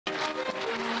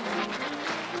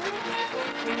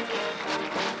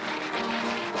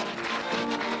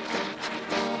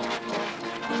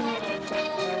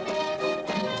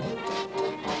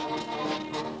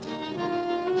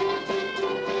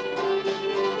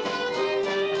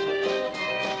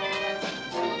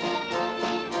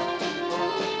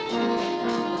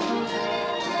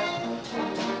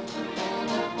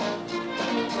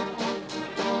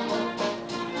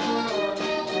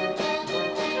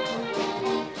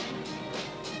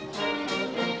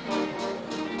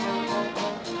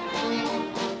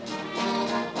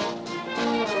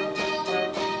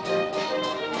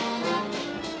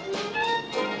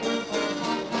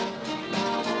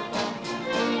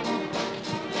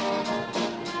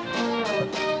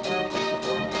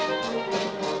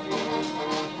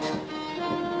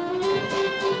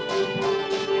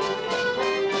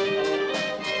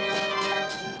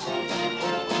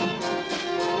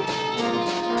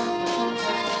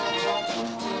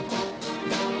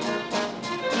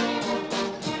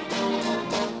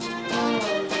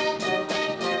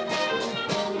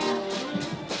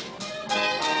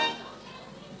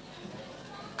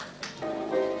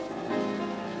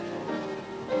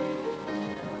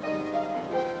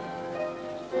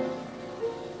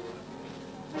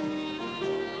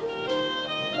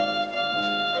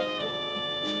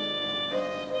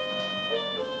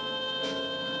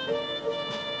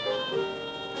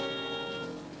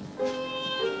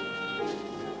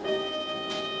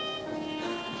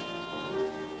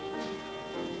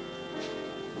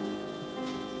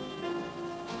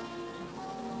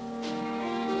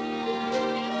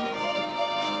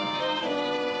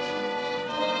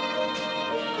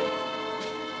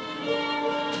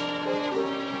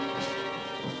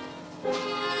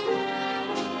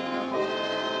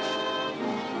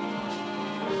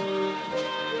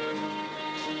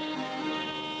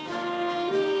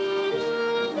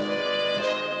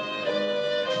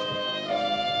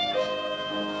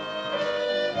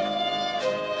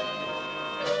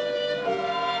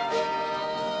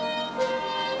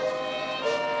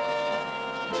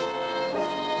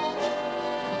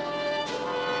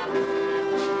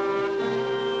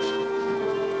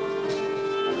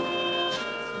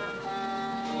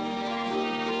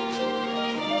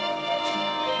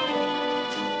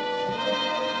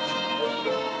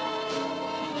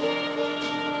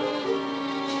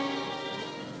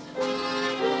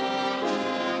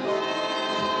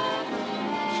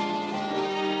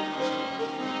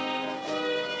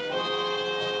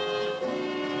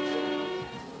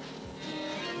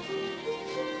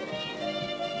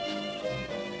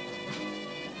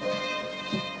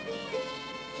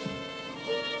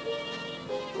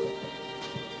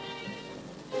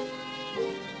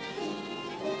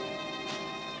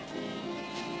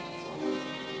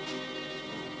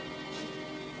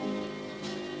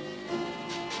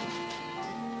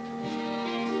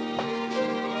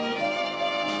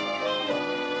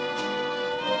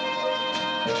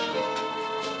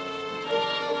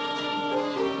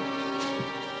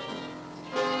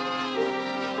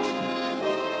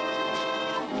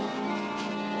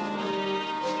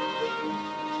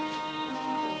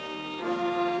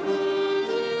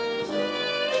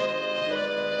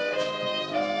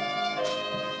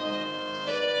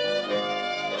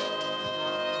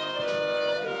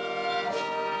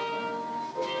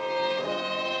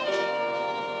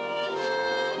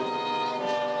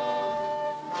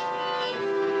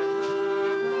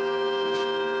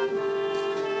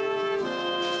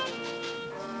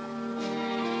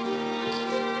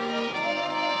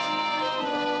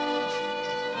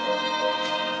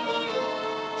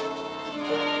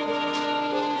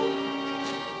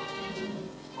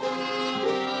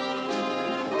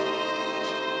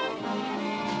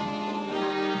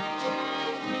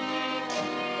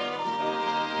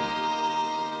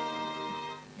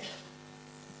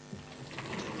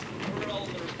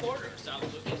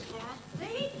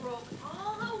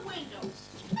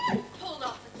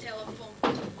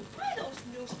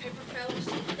fellas.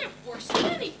 They're worse than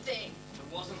anything.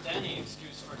 There wasn't any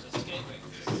excuse for his escaping.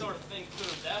 This sort of thing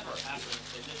couldn't ever happen if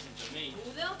they listened to me.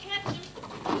 Oh, they'll catch him.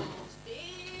 Those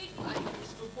big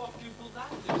lighters. But what good will that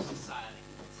do society?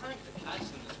 Time to catch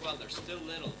them as well. They're still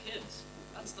little kids.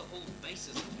 That's the whole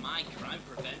basis of my crime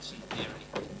prevention theory.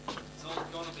 It's all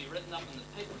going to be written up in the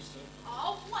papers soon.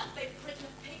 Oh, what? They've written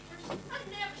the papers? I've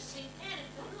never seen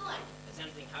anything like it. Has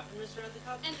anything happened, Mr.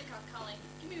 Endicott? Endicott calling.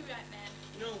 Give me right, man.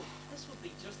 You know, this would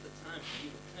be just the time for you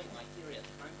to print my theory of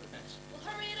crime prevention. Well,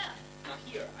 hurry it up. Now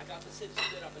here, I got the city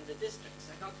split up into districts.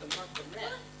 I got them marked in red.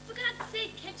 What? For God's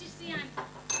sake, can't you see I'm...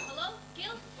 Hello,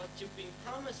 Gil? But you've been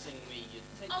promising me you'd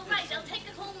take All this right, I'll in. take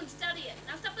it home and study it.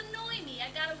 Now stop annoying me. I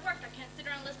gotta work. I can't sit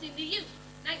around listening to you.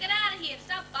 Now get out of here.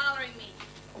 Stop bothering me.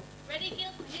 Ready,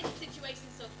 Gil? Here's the situation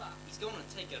so far. He's going to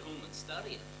take it home and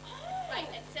study it. Right,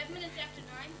 at 7 minutes after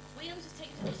 9, Williams was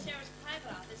taken to the sheriff's private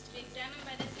office to be examined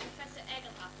by this Professor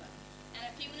Egelhofer. And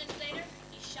a few minutes later,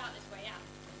 he shot his way out.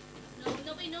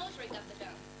 Nobody knows where he got the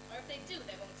gun. Or if they do,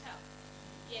 they won't tell.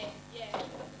 Yeah,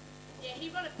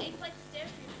 he run up 8 flights of stairs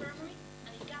to the infirmary,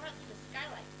 and he got out through the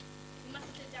skylight. He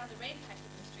must have slid down the rain pipe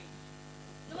of the street.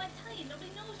 No, I tell you,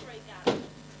 nobody knows where he got it.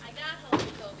 I got hold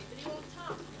of Toby, but he won't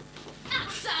talk.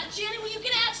 Outside, Jenny, will you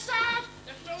get outside?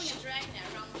 They're throwing a drag now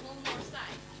around the whole north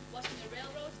side, watching the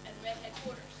railroads and red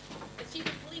headquarters. The chief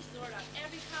of police has ordered out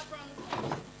every copper on the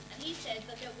force, and he says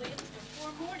they'll get Williams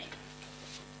before morning.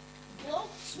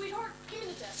 Hello, sweetheart? Give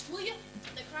me the desk, will you?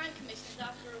 The crime commission is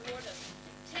offered a reward of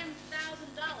 $10,000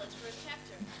 for his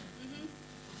capture.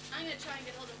 I'm going to try and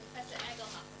get hold of Professor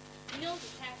Egelhofer. He knows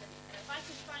what's happened, and if I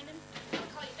can find him,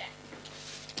 I'll call you back.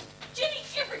 Jenny,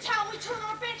 every time we turn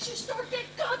our backs, you start that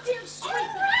goddamn sweep. All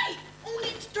right, only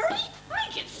it's dirty. I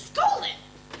get scolded.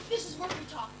 This is where we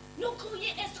talk. No clue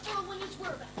yet as to Earl Williams'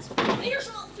 whereabouts. Now here's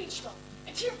a little feature though.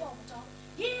 A tear bomb, dog.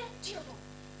 Yeah, tear bomb.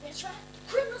 That's right.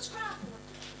 Criminals cry for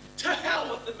it. To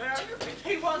hell with the mayor.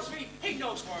 He wants me. He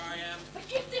knows where I am. But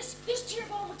get this. This tear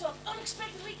bomb went off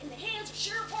unexpectedly in the hands of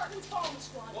Sheriff Hartman's bombing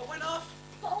squad. What went off?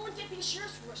 Following deputy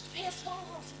sheriff's rush to pass Paul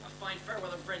Hobson. A fine fair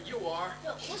weather friend you are.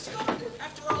 Phil Wisco,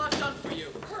 After all I've done for you.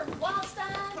 Herman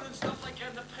Wildstein, Putting stuff like that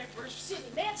in the papers. Sidney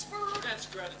Mansford, That's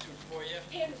gratitude for you.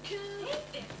 Henry Coon,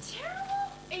 Ain't that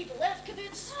terrible? Abel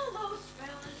Lefkowitz. All those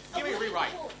fellas. Give me a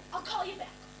rewrite. I'll call you back.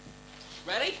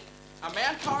 Ready? A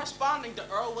man corresponding to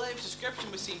Earl Williams'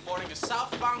 description was seen boarding a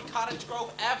southbound Cottage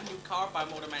Grove Avenue car by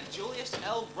motorman Julius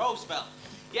L. Roosevelt.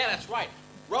 Yeah, that's right.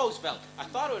 Roosevelt. I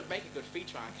thought it would make a good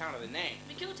feature on account of the name.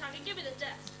 McHugh talking, give me the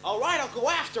desk. All right, I'll go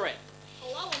after it.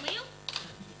 Hello, Emil?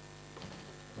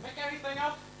 Pick anything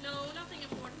up? No, nothing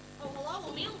important. Oh,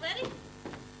 hello, Emil, ready?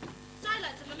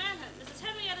 Sidelights of the manhunt. Mrs.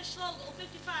 Henrietta Schlegel,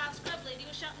 55, scrub lady,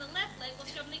 was shot in the left leg while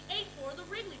scrubbing the 8th floor of the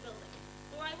Wrigley building.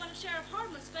 Or one of Sheriff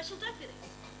Hardman's special deputies.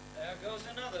 There goes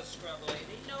another scrub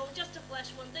lady. No, just a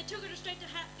flesh wound. They took her straight to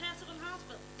Passivant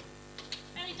Hospital.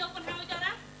 Any dope on how he got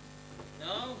out?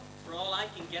 No, for all I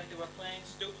can get, they were playing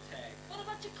stoop tag. What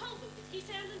about Jacoby? Did he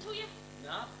say anything to you?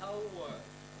 Not a word.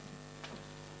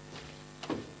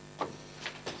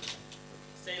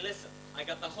 Say, listen, I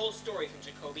got the whole story from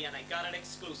Jacoby, and I got it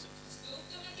exclusive.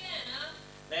 Scooped him again, huh?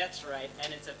 That's right,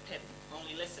 and it's a pip.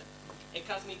 Only listen, it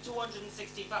cost me $260,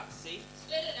 see?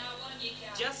 Spit it out, what have you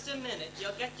got? Just a minute,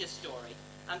 you'll get your story.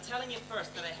 I'm telling you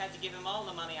first that I had to give him all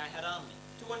the money I had on me.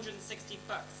 $260,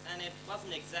 and it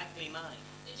wasn't exactly mine.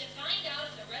 Did you find out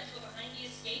if the Reds were behind the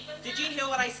escape or not? Did you hear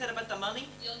what I said about the money?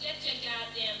 You'll get your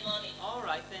goddamn money. All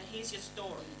right, then here's your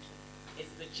story.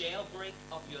 It's the jailbreak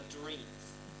of your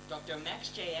dreams. Dr. Max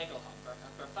J. Egelhofer, a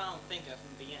profound thinker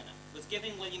from Vienna, was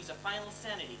giving Williams a final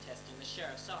sanity test in the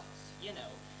sheriff's office. You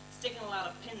know, sticking a lot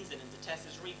of pins in him to test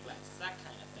his reflexes, that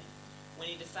kind of thing. When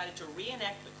he decided to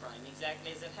reenact the crime exactly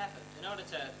as it happened, in order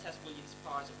to test Williams'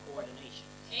 powers of coordination.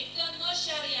 Take the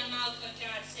mush out of your mouth, for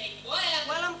God's sake. What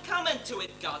happened? Well, I'm coming to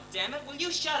it, goddammit. Will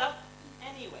you shut up?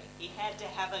 Anyway, he had to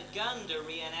have a gun to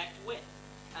reenact with.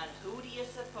 And who do you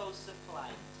suppose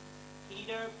supplied it?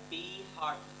 Peter B.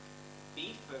 Hartman.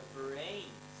 B for brains.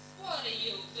 What are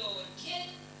you doing,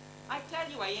 kid? I tell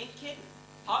you, I ain't kidding.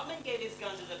 Hartman gave his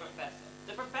gun to the professor.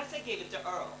 The professor gave it to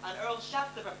Earl, and Earl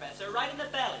shot the professor right in the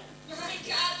belly. My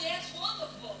God, that's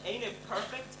wonderful. Ain't it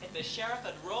perfect? If the sheriff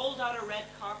had rolled out a red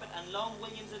carpet and loaned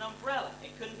Williams an umbrella,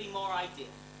 it couldn't be more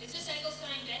ideal. Is this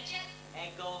Engelstein dead yet?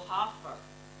 Egelhofer.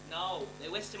 No, they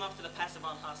whisked him off to the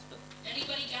Passivant Hospital.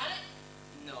 Anybody got it?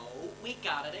 No, we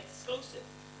got it exclusive.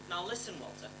 Now listen,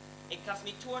 Walter. It cost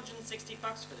me $260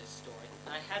 for this story,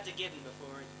 and I had to give him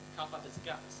before he coughed up his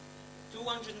guts.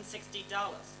 $260.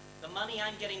 The money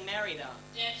I'm getting married on.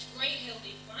 That's great,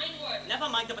 Hildy. Fine work. Never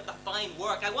mind about the fine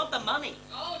work. I want the money.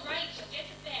 All right, so get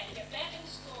it back. Get back in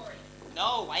the story.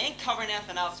 No, I ain't covering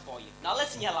anything else for you. Now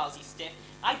listen, you lousy stiff.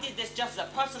 I did this just as a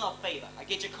personal favor. I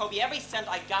gave Jacoby every cent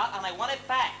I got, and I want it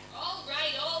back. All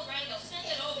right, I'll send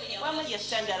it over here. When will you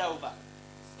send it over?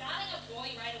 Starting a boy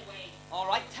right away. All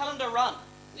right, tell him to run.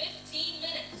 15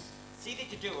 minutes. See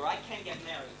that you do, or I can't get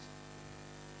married.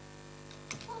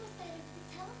 What was that over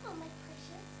the telephone, my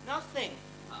precious? Nothing.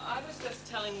 I was just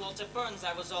telling Walter Burns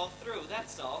I was all through,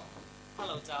 that's all.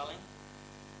 Hello, darling.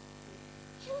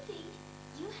 Hildy,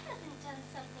 you haven't done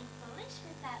something foolish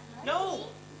with that money. No!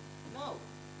 No.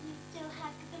 You still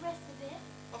have the rest of it?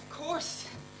 Of course.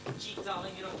 Gee,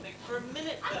 darling, you don't think for a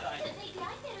minute that I said maybe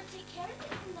I better take care of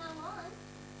it from now on.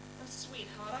 Oh,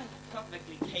 sweetheart, I'm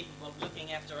perfectly capable of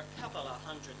looking after a couple of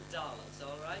 $100,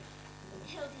 all right?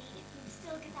 Hildy, if you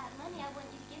still get that money, I want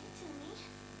you to give it to me.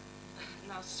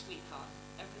 Now, sweetheart,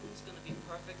 everything's gonna be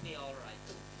perfectly all right.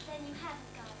 Then you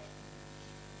haven't got it.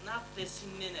 Not this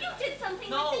minute. You did something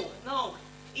No, with it. no.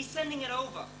 He's sending it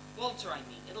over. Walter, I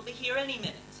mean. It'll be here any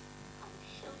minute. Oh,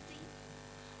 Hildy.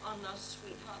 Oh, no,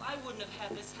 sweetheart. I wouldn't have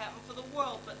had this happen for the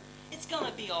world, but it's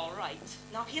gonna be all right.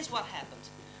 Now, here's what happened.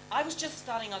 I was just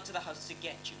starting out to the house to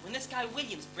get you when this guy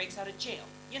Williams breaks out of jail.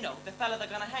 You know, the fella they're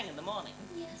gonna hang in the morning.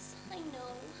 Yes, I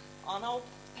know. Oh, no,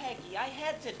 Peggy, I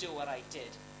had to do what I did.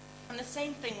 And the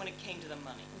same thing when it came to the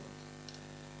money.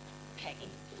 Peggy,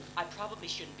 I probably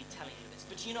shouldn't be telling you this,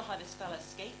 but do you know how this fella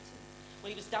escaped? Well,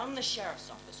 he was down in the sheriff's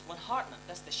office when Hartnett,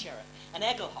 that's the sheriff, and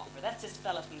Egelhofer, that's this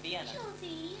fella from Vienna.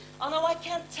 Hildy. Oh, no, I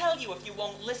can't tell you if you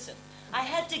won't listen. I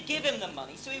had to give him the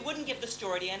money so he wouldn't give the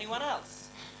story to anyone else.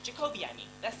 Jacoby, I mean,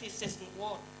 that's the assistant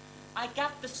warden. I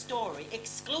got the story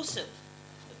exclusive.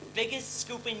 The biggest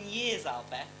scoop in years, I'll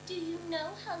bet. Do you know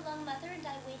how long Mother and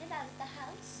I waited out of the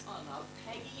house? Oh, now,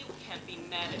 Peggy, you can't be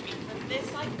mad at me for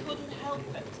this. I couldn't help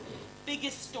it.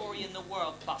 Biggest story in the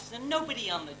world, boss, and nobody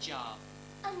on the job.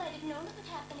 I might have known it would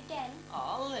happen again.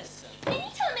 Oh, listen.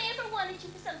 Anytime I ever wanted you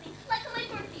for something, like on my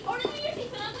birthday or New Year's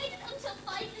Eve, and I waited until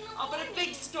 5 in the morning. Oh, but a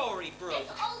big story, Brooke.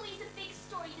 It's always a big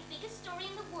story, the biggest story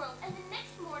in the world, and the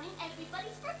next morning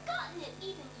everybody's forgotten it,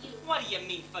 even you. What do you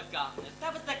mean, forgotten it?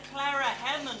 That was the Clara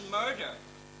Hammond murder.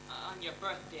 On your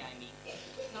birthday, I mean.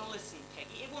 Now, listen,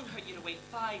 Peggy, it won't hurt you to wait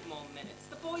 5 more minutes.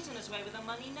 The boy's on his way with the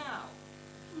money now.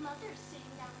 Mother's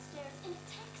sitting downstairs in a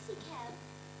taxi cab.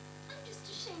 I'm just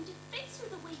ashamed to face her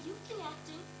the way you've been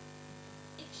acting.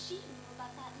 If she knew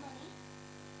about that money.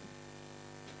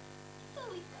 So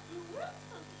we've gotten the world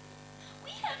so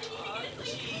we haven't even Oh, got a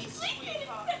gee,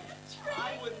 sweetheart.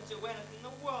 I wouldn't do anything in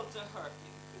the world to hurt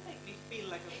you. You make me feel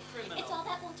like a criminal. It's all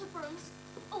that Walter Burns.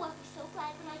 Oh, I'll be so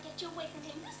glad when I get you away from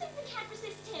him. You simply can't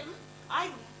resist him.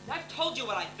 I've told you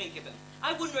what I think of him.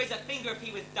 I wouldn't raise a finger if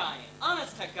he was dying.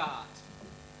 Honest to God.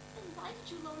 Then why did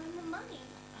you loan him the money?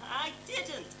 I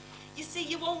didn't. You see,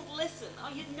 you won't listen. Oh,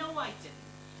 you know I didn't.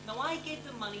 No, I gave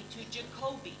the money to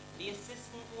Jacoby, the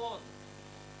assistant warden.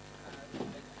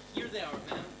 Here they are,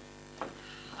 ma'am.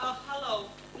 Oh, hello,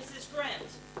 Mrs.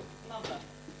 Grant. Mother.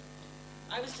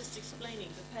 I was just explaining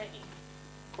to Peggy.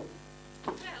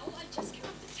 Well, I just came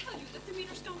up to tell you that the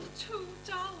meter's down to $2.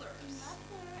 Mother,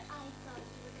 I thought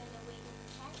you were going to wait in the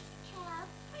taxi cab.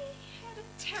 I had a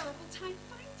terrible time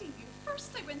finding you.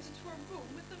 First, I went into a room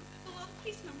with a lot of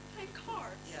policemen playing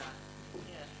cards. Yeah.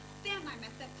 Then I met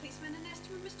that policeman and asked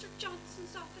him where Mr.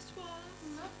 Johnson's office was.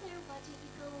 Mother, why don't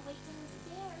you go wait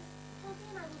downstairs? Hildy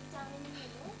and I will be down in a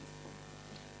minute.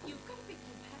 You've got a big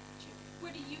room, haven't you? Where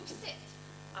do you sit?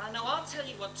 Now, I'll tell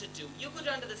you what to do. You go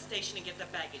down to the station and get the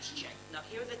baggage checked. Now,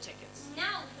 here are the tickets.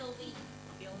 Now, Hildy.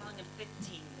 I'll be along in 15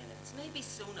 minutes, maybe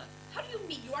sooner. How do you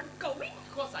mean you aren't going? Of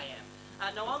course I am.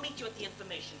 Now, I'll meet you at the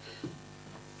information booth.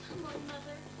 Come on,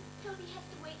 Mother. Hildy has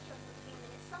to wait here for 3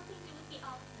 minutes. Something to do with the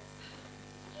office.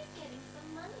 He's getting some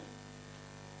money.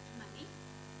 Money?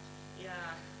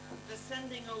 Yeah, they're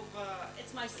sending over...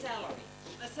 It's my salary.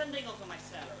 They're sending over my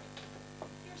salary.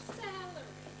 Your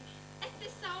salary? At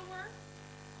this hour?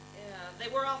 Yeah, they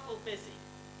were awful busy.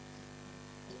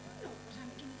 Do you know what I'm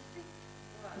beginning to think?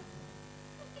 What?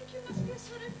 I think you must be a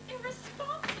sort of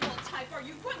irresponsible type, or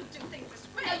you wouldn't do things this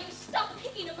way. Now you stop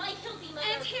picking on my Hildy, Mother.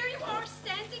 And here you are,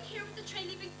 standing here with the train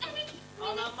leaving any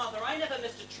Oh, now, minute. Mother, I never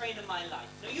missed a train in my life.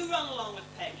 Now, you run along with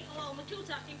Peggy. Oh, but you're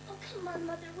talking. Oh, come on,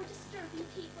 Mother. We're disturbing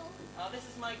people. This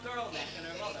is my girl, Mac, and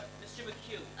her mother, Mr.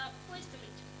 McHugh. Pleased to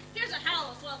meet you. Here's a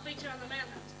hell of a swell feature on the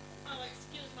manhunt. Oh,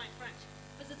 excuse my French.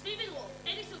 Mrs. Phoebe Wolf,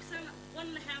 86 and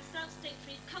 1.5 South State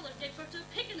Street, color, date birth to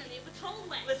Pickaninny, Patrol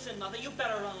Way. Listen, Mother, you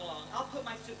better run along. I'll put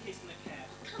my suitcase in the cab.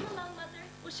 Come along, Mother.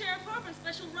 With Sheriff Harper and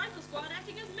Special Rifle Squad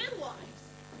acting as midwives.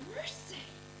 Mercy.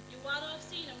 You ought to have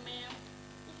seen him, ma'am.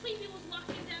 Well, Phoebe was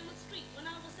walking down the street when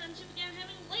all of a sudden she began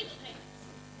having labor pains.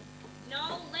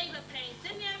 No, labor pains.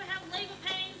 Didn't you ever have labor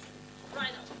pains?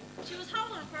 Right up. She was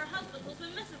hollering for her husband who's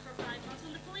been missing for 5 months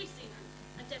when the police seen her.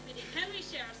 And Deputy Henry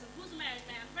Sherrison, who's a married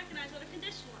man, recognized what her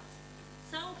condition was.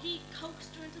 So he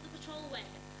coaxed her into the patrol wagon.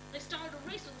 They started a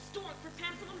race with the stork for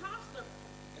Passavant Hospital.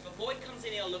 If a boy comes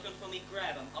in here looking for me,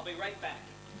 grab him. I'll be right back.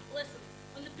 Listen,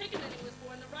 when the pickaninny was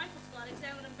born, the rifle squad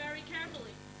examined him very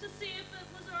carefully to see if it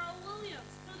was Earl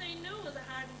Williams, who they knew was a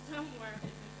hiding somewhere.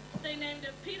 They named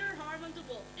him Peter Harmon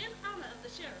DeWolf in honor of the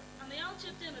sheriff, and they all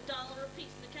chipped in $1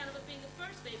 apiece on account of it being the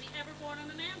first baby ever born on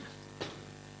a manhunt.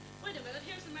 Wait a minute,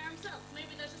 here's the mayor himself.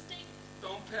 Maybe there's a statement.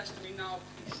 Don't pester me now,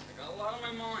 please. I got a lot on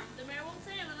my mind. The mayor won't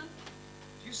say anything.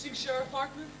 Do you see Sheriff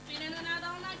Hartman? Been in and out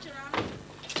all night, Your Honor.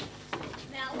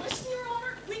 Now listen, Your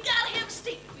Honor, we gotta have a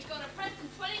statement. We're gonna press in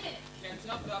 20 minutes. Can't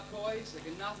help that, boys. I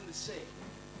got nothing to say.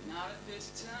 Not at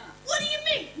this time. What do you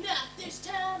mean, not this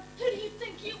time? Who do you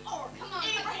think you are? Come on,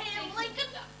 Abraham Lincoln?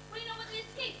 What do you know about the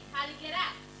escape? How'd he get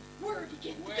out? Where'd you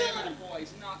get the Wait a gun? minute,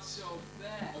 boys. Not so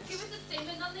fast. Well, give us a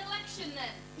statement on the election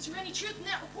then. Is there any truth in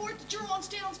that report that you're on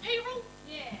Stanley's payroll?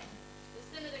 Yeah. The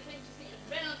senator claims to see in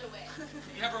red underwear.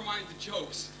 Never mind the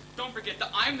jokes. Don't forget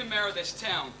that I'm the mayor of this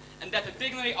town, and that the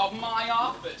dignity of my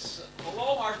office.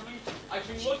 Hello, Hartman. I've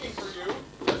been looking for you.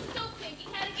 So, Pinky,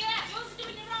 how'd he get out? What was he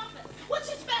doing in your office? What's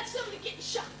this about somebody getting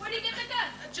shot? Where'd he get the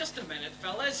gun? Just a minute,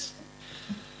 fellas.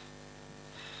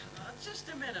 Just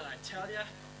a minute, I tell ya.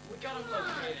 We got him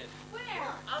located.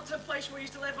 Where? Out to the place where he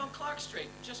used to live on Clark Street.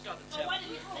 Just got the Oh, tip. why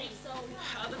didn't you say so?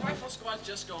 The rifle squad's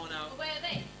just going out. Well, where are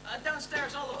they?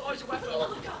 Downstairs, all the boys are wet.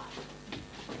 Oh,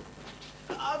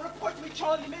 God. Report to me,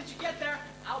 Charlie, the minute you get there.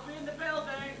 I'll be in the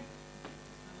building.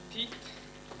 Pete,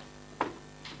 I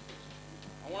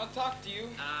want to talk to you.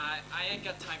 I ain't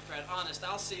got time, Fred. Honest,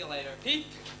 I'll see you later. Pete,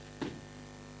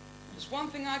 there's one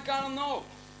thing I gotta know.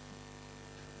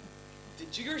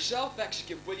 Did you yourself actually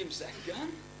give Williams that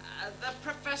gun? The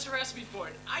professor asked me for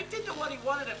it. I didn't know what he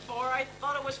wanted it for. I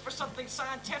thought it was for something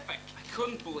scientific. I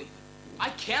couldn't believe it. I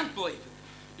can't believe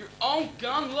it. Your own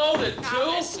gun loaded, too?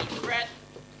 Now listen, Fred.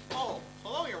 Oh,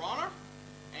 hello, Your Honor.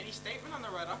 Any statement on the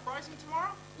Red Uprising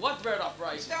tomorrow? What Red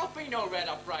Uprising? There'll be no red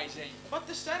uprising. But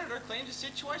the senator claims the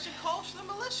situation calls for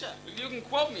the militia. If you can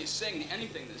quote me as saying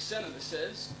anything the senator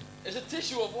says is a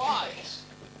tissue of lies.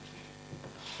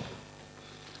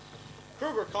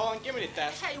 Kruger, call and give me the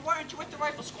test. Hey, why aren't you with the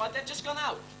rifle squad? They've just gone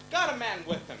out. Got a man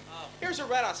with him. Oh. Here's a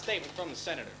read-out statement from the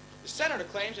senator. The senator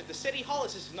claims that the city hall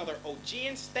is just another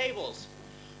Augean stables.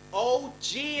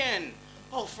 Augean!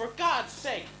 Oh, for God's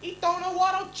sake, he don't know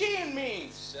what Augean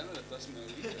means. Senator doesn't know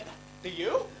either. Do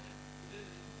you?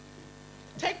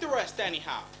 Take the rest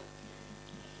anyhow.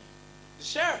 The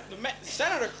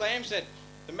senator claims that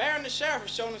the mayor and the sheriff have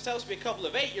shown themselves to be a couple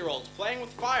of 8-year-olds playing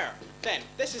with fire. Then,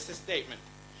 this is the statement.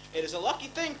 It is a lucky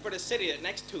thing for the city that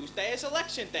next Tuesday is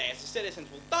election day, as the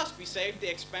citizens will thus be saved the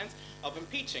expense of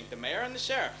impeaching the mayor and the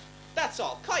sheriff. That's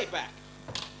all. Call you back.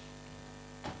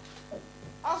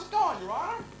 How's it going, Your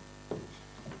Honor?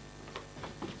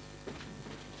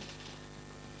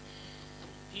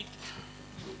 Pete,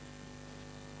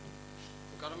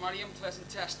 I got a mighty unpleasant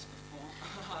test before.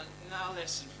 Now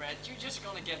listen, Fred, you're just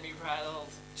gonna get me rattled.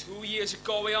 2 years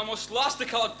ago, we almost lost the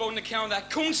colored boat on account of that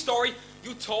coon story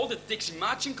you told at Dixie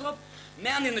Marching Club.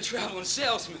 Man in the traveling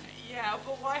salesman. Yeah,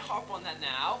 but why harp on that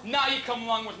now? Now you come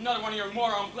along with another one of your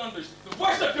moron blunders. The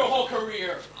worst of your whole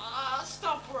career.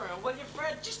 Stop worrying, will you,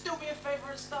 Fred? Just do me a favor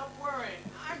and stop worrying.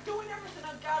 I'm doing everything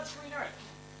on God's green earth.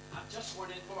 I've just sworn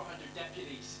in 400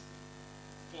 deputies.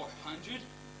 400? Do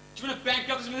you want to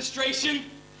bankrupt this administration?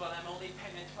 But I'm only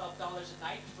paying $12 a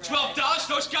night for $12?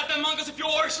 Those goddamn monkeys of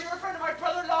yours? You're a friend of my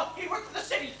brother-in-law. He worked for the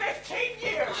city 15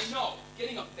 years. I know.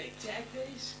 Getting up fake tag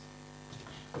days?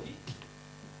 Pete,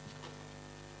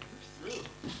 you're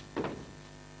through.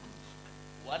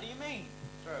 What do you mean,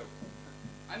 through?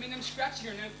 I mean, I'm scratching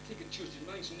your name to take and choose. There's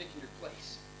millions of Nick in your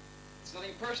place. It's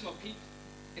nothing personal, Pete.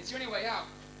 It's the only way out.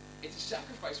 It's a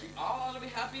sacrifice we all ought to be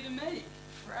happy to make.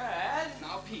 Fred?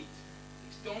 Now, Pete,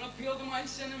 please don't appeal to my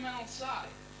sentimental side.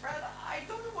 Fred, I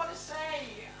don't know what to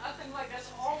say. A thing like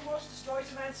this almost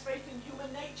destroys a man's faith in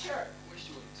human nature. I wish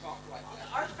you wouldn't talk like that.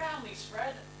 Our families,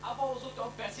 Fred. I've always looked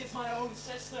on Bessie as my own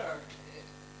sister.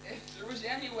 If there was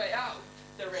any way out.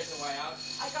 There is a way out.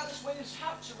 I got this Williams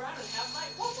house surrounded, haven't I?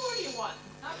 What more do you want?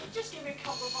 Now, just give me a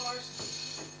couple of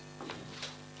hours.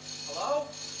 Hello?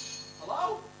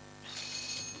 Hello?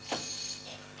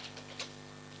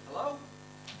 Hello?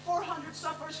 400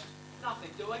 suppers?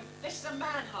 Nothing doing. This is a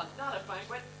manhunt, not a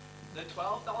banquet. The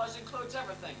 $12 includes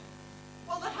everything.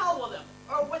 Well, the hell with him.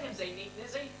 Earl Williams ain't eating,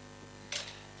 is he?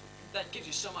 That gives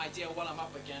you some idea what I'm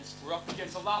up against. We're up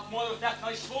against a lot more than that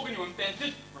nice slogan you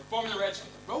invented. Reforming the Reds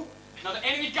with a rope, Now, the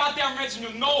enemy goddamn Reds, and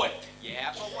you'll know it.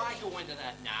 Yeah, but why go into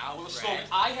that now, Well, the Fred? slogan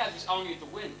I had was only to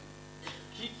win.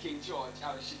 Keep King George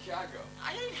out of Chicago.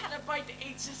 I ain't had a bite to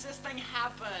eat since this thing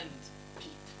happened. Pete,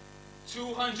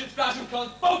 200,000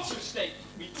 colored boats are at stake.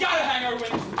 We gotta hang our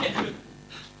winners and get to the...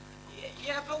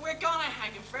 Yeah, but we're gonna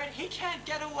hang him, Fred. He can't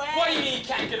get away. What do you mean he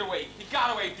can't get away? He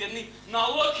got away, didn't he?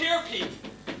 Now look here, Pete.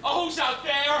 Oh, who's out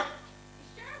there? Is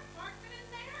Sheriff Parkman in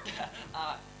there?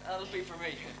 That'll be for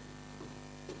me.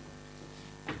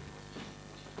 I'm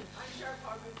Sheriff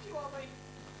Parkman. Do you want me?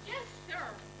 Yes, sir.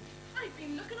 I've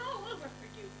been looking all over for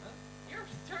you. You're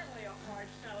certainly a hard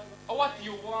fellow. Oh, what do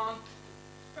you want?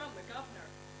 From the governor.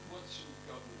 What's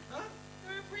your governor? Huh?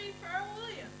 The reprieve for Earl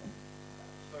Williams.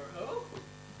 For who?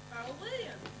 Earl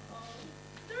Williams.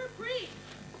 The reprieve.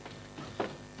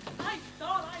 I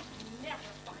thought I'd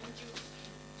never find you.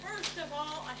 First of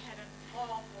all, I had an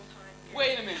awful time here.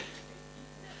 Wait a minute.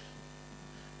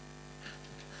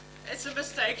 It's a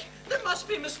mistake. There must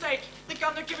be a mistake. The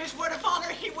governor gave his word of honor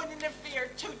he wouldn't interfere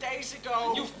 2 days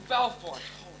ago. You fell for it.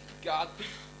 Holy God, Pete.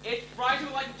 It drives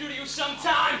me like to do to you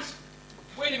sometimes.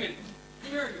 Wait a minute.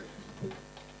 Here.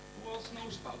 Who else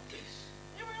knows about this?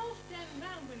 They were all standing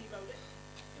around when he wrote it.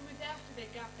 It was after they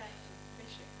got back from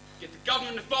fishing. Get the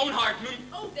governor on the phone, Hartman.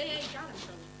 Oh, they ain't got a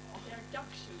phone. They're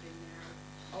duck shooting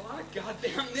now. A lot of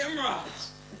goddamn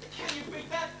Nimrods. Can you beat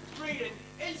that? Read it.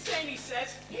 Insane, he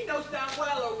says. He knows damn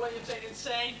well Earl Williams ain't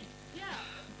insane. Yeah,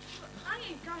 but I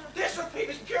ain't got a... This reprieve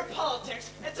is pure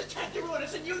politics. It's a attempt to ruin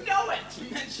us, and you know it.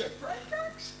 Dementia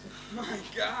breakers? My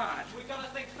God. We gotta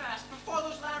think fast before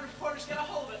those land reporters get a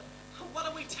hold of it. What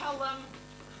do we tell them?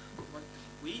 What do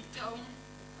we tell them?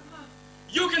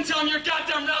 You can tell them your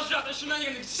goddamn rails out there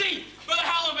shenanigans and see for the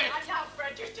hell of it. I doubt,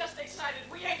 Fred. You're just excited.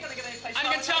 We ain't gonna get any place. And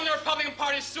you can tell them the Republican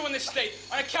Party is suing this state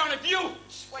on account of you.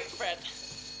 Just wait, Fred.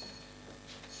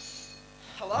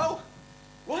 Hello?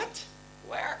 What?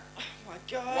 Where? Oh, my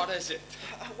God. What is it?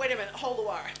 Wait a minute. Hold the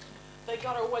wire. They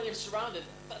got our Williams surrounded.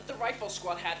 The rifle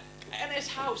squad had. And his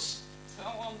house.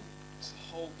 Tell them to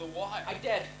hold the wire. I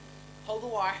did. Hold the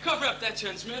wire. Cover up that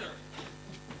transmitter.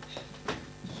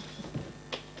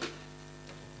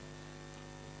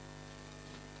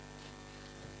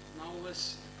 Now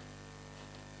listen.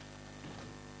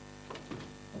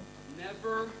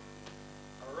 Never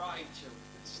arrived here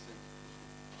with this thing.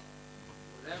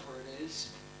 Whatever it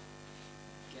is.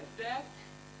 Get that?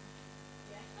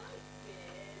 Yes, I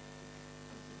did.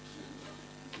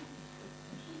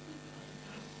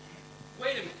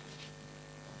 Wait a minute.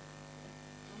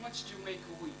 How much do you make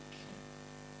a week?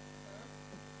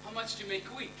 How much do you make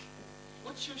a week?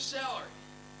 What's your salary?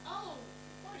 Oh,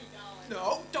 $40.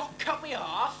 No, don't cut me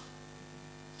off.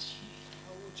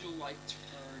 How would you like to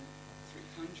earn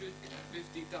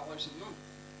 $350 a month?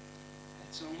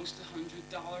 That's almost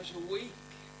 $100 a week.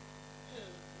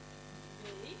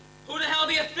 Really? Who the hell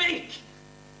do you think?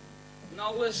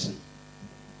 Now listen.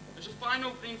 There's a fine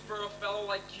opening for a fellow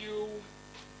like you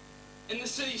in the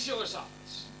city sealer's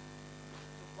office.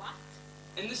 What?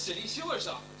 In the city sealer's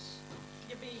office.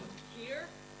 You mean here?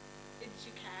 In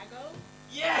Chicago?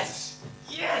 Yes!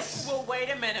 Yes! Well, wait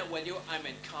a minute, will you? I'm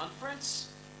in conference.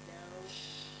 No,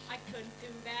 I couldn't do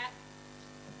that.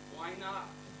 Why not?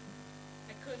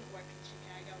 I couldn't work in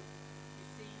Chicago. You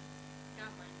see,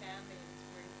 got my family in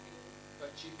Springfield.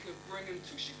 But you could bring him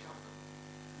to Chicago.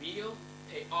 We'll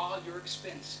pay all your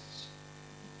expenses.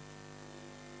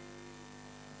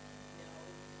 No,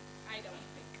 I don't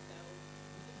think so.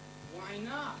 Why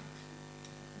not?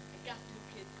 I got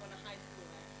 2 kids going to high school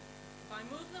there. If I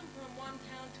move them from one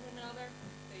town to another,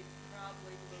 they'd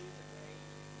probably lose a grade.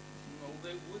 No,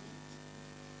 they wouldn't.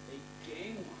 They'd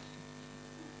gain one.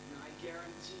 And I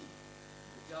guarantee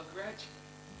that they'll graduate.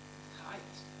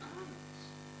 Highest honors.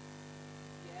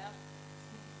 Yeah?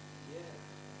 Yeah.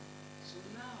 So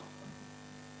now,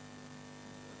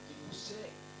 what do you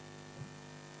say?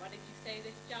 What did you say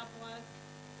this job was?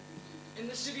 In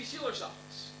the city sealer's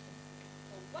office.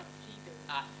 Well, what's he doing?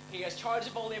 He has charge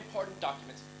of all the important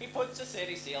documents. He puts the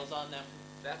city seals on them.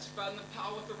 That's about in the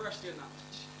power with the rest of your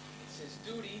knowledge. It's his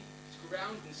duty to go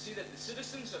around and see that the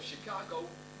citizens of Chicago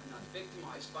are not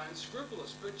victimized by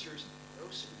unscrupulous butchers and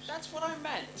grocers. That's what I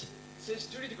meant. It's his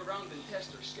duty to go around and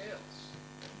test their scales.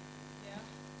 Yeah?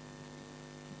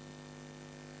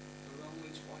 But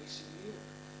only twice a year.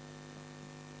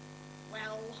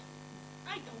 Well,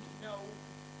 I don't know.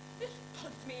 This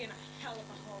puts me in a hell of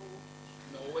a hole.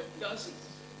 No, it doesn't.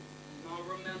 Now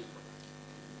remember,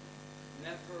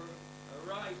 never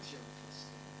arrived here with this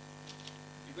thing.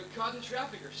 You got caught in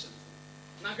traffic or something.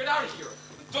 Now get out of here.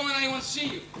 And don't let anyone see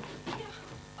you. Yeah,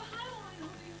 but how do I know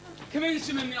these are Come in and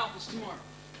see me in the office tomorrow.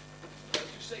 What did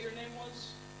you say your name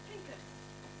was? Pincus?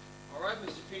 All All right,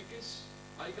 Mr. Pincus.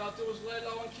 All you gotta do is lay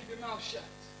low and keep your mouth shut.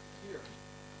 Here,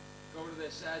 go to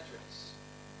this address.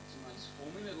 It's a nice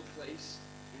homey little place,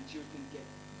 and you can get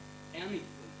anything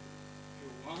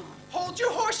you want. Hold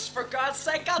your horses, for God's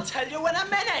sake. I'll tell you in a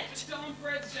minute. Sit down,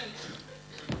 Fredson.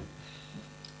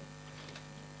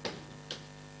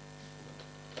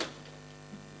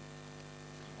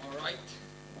 All right.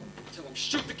 Tell him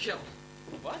shoot to kill.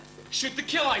 What? Shoot to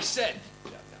kill, I said.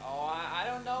 Oh, I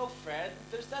don't know, Fred.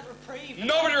 There's that reprieve.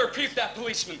 Nobody reprieve that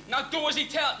policeman. Now do as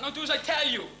I tell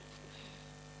you.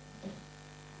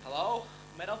 Hello?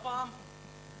 Middlebomb?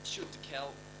 Shoot to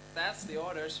kill. That's the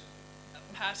orders.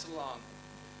 Pass along.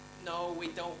 No, we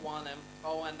don't want him.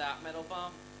 Oh, and that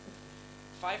Middlebomb?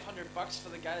 $500 for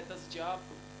the guy that does the job?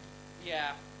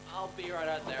 Yeah, I'll be right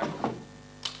out there.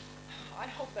 I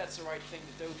hope that's the right thing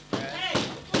to do, Fred. Hey,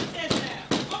 who's this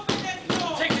now? Open this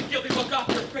door! Take the guilty look off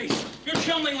your face. You're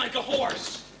trembling like a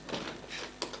horse.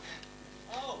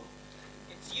 Oh,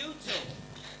 it's you two.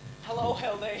 Hello,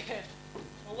 Hildy.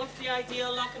 Well, what's the idea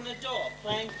of locking the door?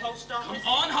 Playing post office? Come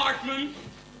on, Hartman.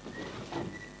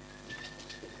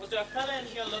 Was there a fella in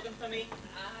here looking for me?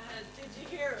 Did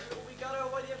you hear? We got our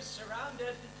Williams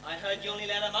surrounded. I heard you only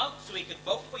let him out so he could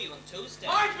vote for you on Tuesday.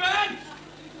 Hartman!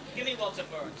 Give me Walter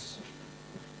Burns.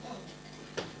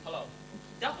 Hello.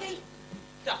 Duffy?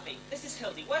 Duffy, this is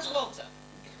Hildy. Where's Walter?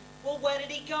 Well, where did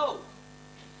he go?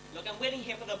 Look, I'm waiting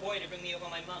here for the boy to bring me over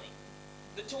my money.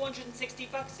 The $260 he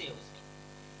owes me.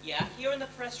 Yeah, here in the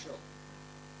press room.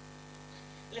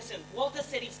 Listen, Walter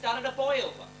said he started a boy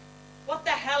over. What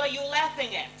the hell are you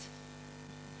laughing at?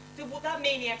 Did that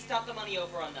maniac start the money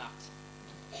over or not?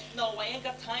 No, I ain't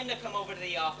got time to come over to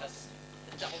the office.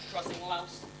 The double-crossing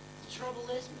louse. The trouble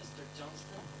is, Mr.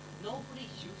 Johnston,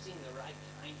 nobody's using the right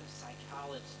kind of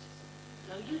psychologist.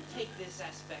 Now, you take this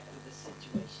aspect of the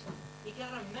situation. You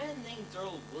got a man named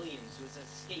Earl Williams who's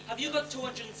escaped... Have you got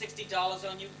 $260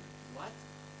 on you? What?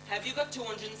 Have you got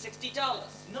 $260?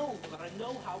 No, but I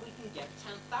know how we can get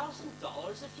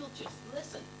 $10,000 if you'll just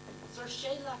listen. Sir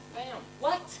Shay LaFemme.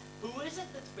 What? Who is it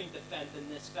that's been defending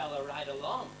this fella right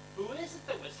along? Who is it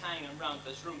that was hanging around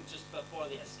this room just before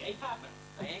the escape happened?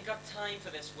 I ain't got time for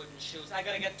this wooden shoes. I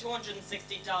gotta get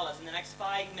 $260 in the next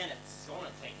 5 minutes. It's gonna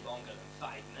take longer than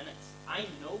 5 minutes. I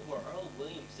know where Earl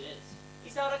Williams is.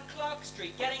 He's out at Clark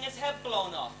Street getting his head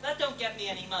blown off. That don't get me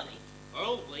any money.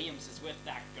 Earl Williams is with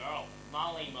that girl,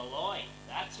 Molly Malloy.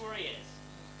 That's where he is.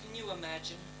 Can you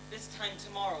imagine? This time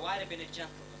tomorrow, I'd have been a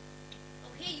gentleman.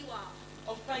 Oh, here you are.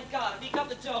 Oh, thank God. Have you got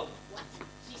the dough? What?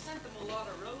 She sent him a lot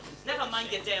of roses. Never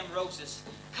mind your damn roses.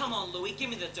 Come on, Louis, give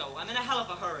me the dough. I'm in a hell of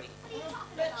a hurry. What are you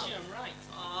talking Bet about? you I'm right.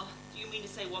 Do you mean to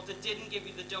say Walter didn't give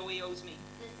you the dough he owes me?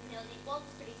 Listen, Hildy,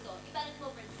 Walter's pretty sore. You better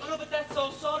come over and see Oh, no, but that's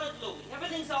all sorted, Louis.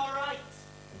 Everything's all right.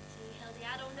 Gee, Hildy,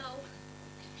 I don't know.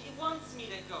 He wants me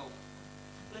to go.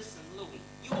 Listen, Louis,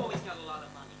 you always got a lot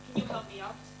of money. Can you help me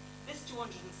out? This $260.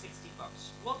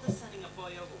 Walter's sending a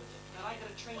boy over with it, and I got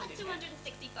a train What, to get.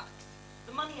 $260?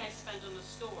 The money I spent on the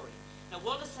story. Now,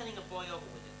 Walter's sending a boy over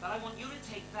with it, but I want you to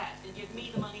take that and give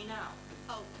me the money now.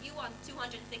 Oh, you want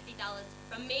 $260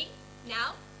 from me?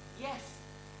 Now? Yes.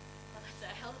 Well, that's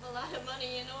a hell of a lot of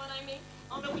money, you know what I mean?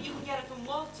 Oh, no, but you can get it from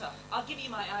Walter. I'll give you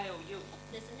my IOU.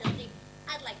 Listen, Hildy,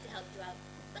 I'd like to help you out.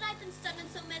 But I've been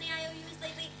studying so many IOUs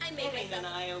lately, I made It ain't an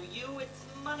myself... IOU. It's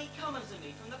money coming to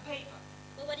me from the paper.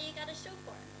 Well, what do you got to show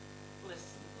for it?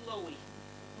 Listen, Louis,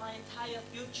 my entire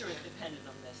future is dependent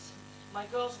on this. My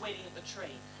girl's waiting at the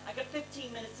train. I got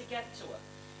 15 minutes to get to her.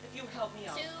 If you help me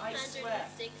out, I swear.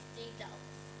 $260.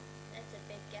 That's a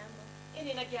big gamble. It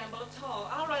ain't a gamble at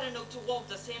all. I'll write a note to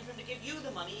Walter saying for him to give you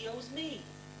the money he owes me.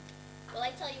 Well,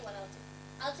 I tell you what I'll do.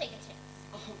 I'll take a chance.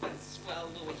 Oh, that's swell,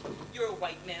 Louis. You're a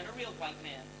white man, a real white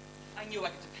man. I knew I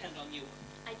could depend on you.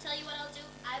 I tell you what I'll do.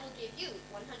 I will give you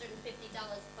 $150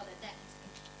 for the debt.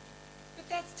 But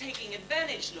that's taking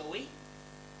advantage, Louis.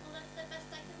 Well, that's the best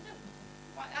I can do.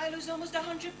 Why, I lose almost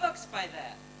 $100 by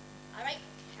that. All right,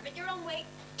 have it your own way.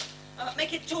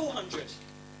 Make it 200. 150.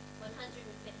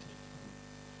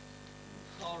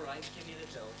 All right, give me the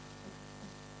dough.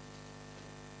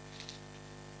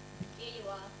 Here you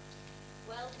are.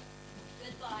 Well,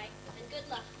 goodbye, and good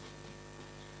luck.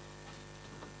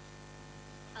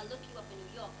 I'll look you up in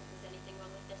New York if there's anything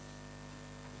wrong with this.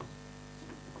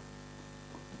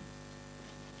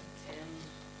 10,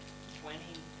 20,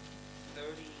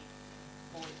 30,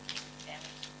 40, 10,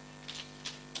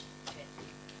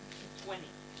 20,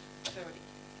 30,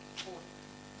 40,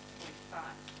 45,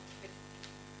 50.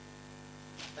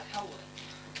 The hell with it.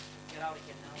 Get out of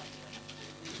here now anyway.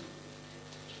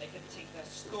 They can take that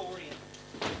story and...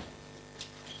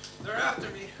 They're after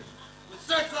me. With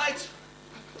searchlights.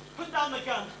 Put down the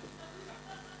gun.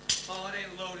 Oh, it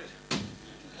ain't loaded.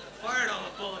 Fired all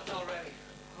the bullets already.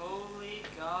 Holy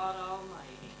God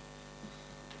Almighty.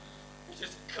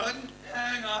 Just couldn't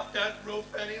hang off that roof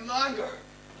any longer.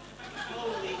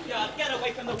 Holy God, get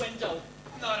away from the window.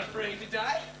 I'm not afraid to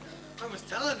die. I was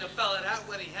telling the fella that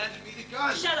when he handed me the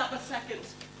gun. Shut up a second.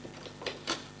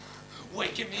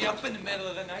 Waking me up in the middle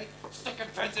of the night, sticking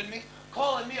pins in me,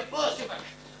 calling me a Bolshevik.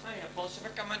 I ain't a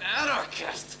Bolshevik, I'm an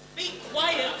anarchist. Be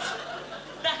quiet.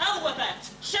 The hell with that.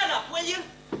 Shut up, will you?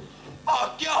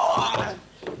 Oh, go on.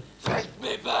 Take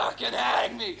me back and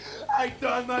hang me. I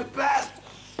done my best.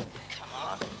 Come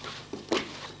on.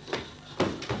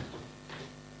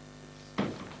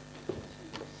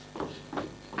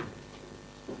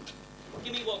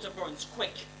 Give me Walter Burns,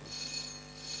 quick.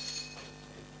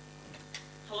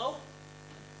 Hello?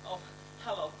 Oh,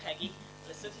 hello, Peggy.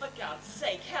 Listen, for God's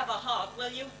sake, have a heart,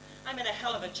 will you? I'm in a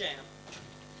hell of a jam.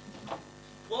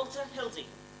 Walter Hildy.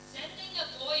 Sending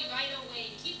the boy right away.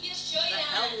 Keep your shirt The on.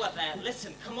 hell with that.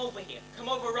 Listen, come over here. Come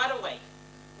over right away.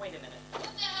 Wait a minute. What the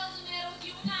hell's the matter with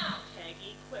you now?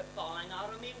 Peggy, quit falling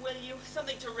out of me, will you?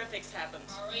 Something terrific's happened.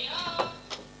 Hurry up.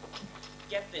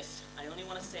 Get this. I only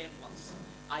want to say it once.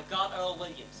 I got Earl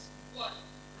Williams. What?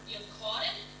 You caught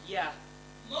him? Yeah.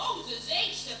 Moses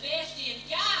H. Sebastian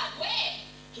God, where?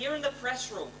 Here in the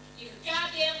press room. You're a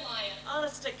goddamn liar.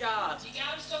 Honest to God. You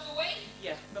got him stuck away?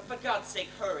 Yeah, but for God's sake,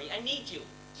 hurry. I need you.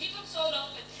 Keep him sewed up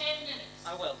for 10 minutes.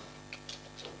 I will.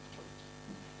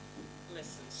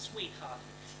 Listen, sweetheart.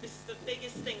 This is the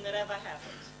biggest thing that ever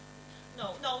happened.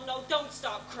 No, don't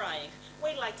stop crying.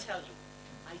 Wait till I tell you.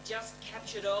 I just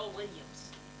captured Earl Williams.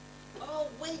 Earl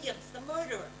Williams, the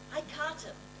murderer. I caught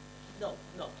him. No,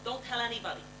 don't tell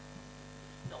anybody.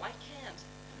 No, I can't.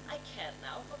 I can't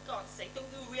now, for God's sake. Don't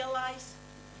you realize?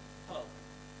 Hello,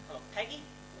 Peggy?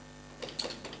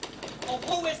 Oh,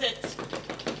 who is it?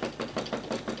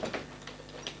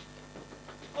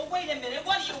 Oh, wait a minute,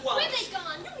 what do you want? Where they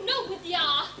gone? You know where they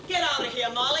are. Get out of here,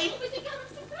 Molly. But they got him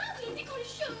surrounded. They're going to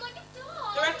shoot him like a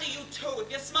dog. They're after you too. If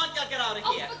you're smart, you'll get out of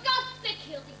Oh, here. for God's sake,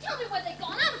 Hildy, tell me where they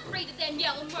gone. I'm afraid of them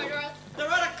yellow murderers. They're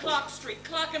at Clark Street,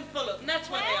 Clark and Fullerton, and that's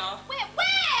where they are. Where?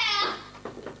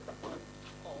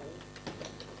 Oh.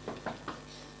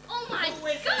 Oh, my Who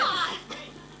is God. it?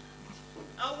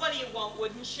 Oh, what do you want,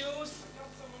 wooden shoes? I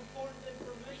got some important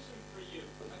information for you.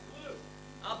 A clue.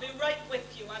 I'll be right with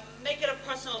you. I'm making a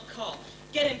personal call.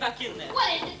 Get him back in there. What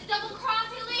is it, the double cross,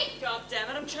 Hildy? God damn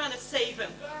it, I'm trying to save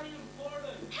him. Very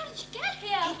important. How did you get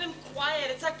here? Keep him quiet,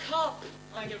 it's a cop.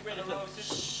 I'll get rid of him.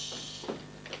 Shh.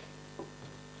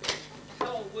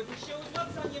 Oh, wooden shoes,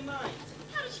 what's on your mind?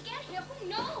 How did you get here? Who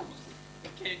knows?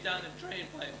 He came down the drain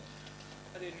pipe.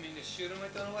 I didn't mean to shoot him. I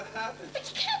don't know what happened. But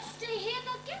you can't stay here.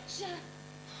 They'll get you.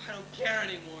 I don't care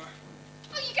anymore.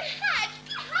 Oh, you can hide.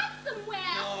 You can hide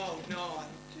somewhere. No, I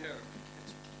don't care.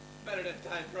 It's better to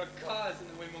die for a cause than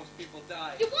the way most people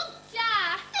die. You won't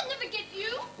die. They'll never get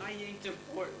you. I ain't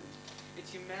important.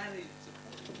 It's humanity that's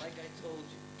important, like I told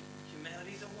you.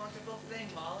 Humanity's a wonderful thing,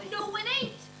 Molly. No, it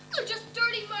ain't. They're just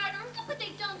dirty murderers. Look what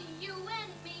they've done to you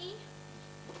and me.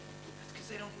 That's because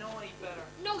they don't know any better.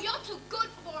 No, you're too good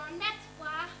for them. That's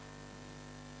why.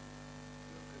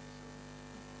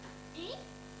 Eh?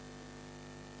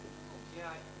 Yeah,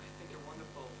 I think you're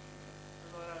wonderful. I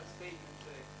wrote out a statement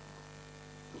today.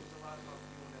 It was a lot about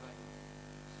you and that I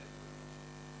said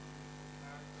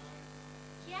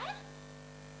Yeah?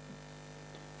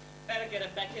 Better get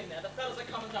him back in there. The fellas are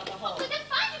coming down the Oh, hall. we can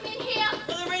find him in here.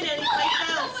 Well, there ain't any Oh, place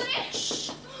yeah, else. over there. Shh.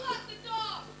 Don't lock the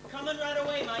door. Coming right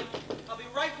away, Mike. I'll be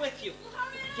right with you. Well,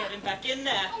 hurry up. Get him back in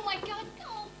there. Oh, my God.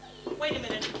 Go, please. Wait a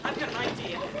minute. I've got an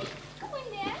idea. Go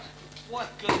in there. What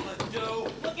good will it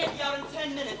do? We'll get you out in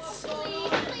 10 minutes. Please,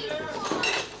 please, come on.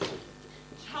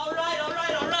 All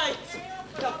right.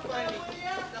 They'll find me.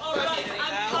 All right,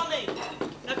 I'm coming.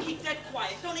 Now keep that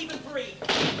quiet. Don't even breathe.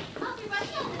 I'll be right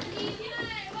home. Please.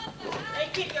 Hey, what the hell? Hey,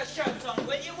 keep your shirts on,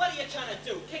 will you? What are you trying to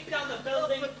do? Kick down the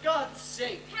building? For God's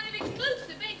sake. Kind of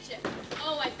exclusive, ain't you?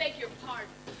 Oh, I beg your pardon.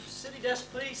 City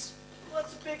desk, please.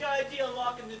 What's the big idea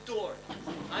locking the door?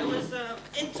 I was,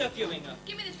 interviewing her.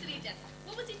 Give me the city desk.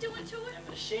 What was he doing to it?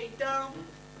 Having a shakedown?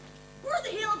 Where the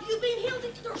hell have you been,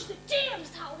 Hildy? There's the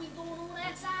damnest Halloween going on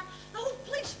outside. The whole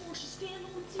police force is standing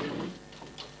on its heels.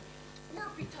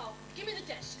 Murphy talk. Give me the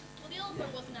desk. Well, the old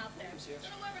one wasn't out there. James here.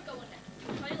 Don't know where we're going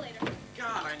next. Call you later.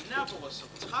 God, I never was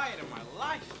so tired in my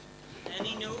life.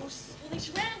 Any news? Well, they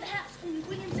surrounded the house, only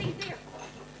Williams ain't there.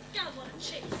 Got one to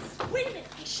chase. Wait a minute,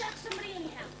 they shot somebody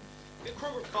anyhow. Good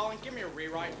Kruger calling. Give me a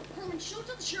rewrite. Herman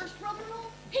Schultz, the sheriff's brother-in-law,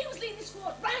 he was leading the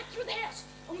squad right through the house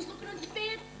and was looking under the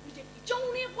bed when Deputy Joan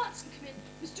Ann Watson come in,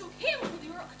 mistook him for the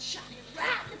Earl and shot him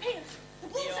right in the pants.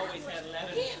 He always had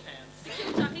leather in his pants.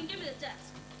 Keep talking, give me the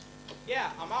desk.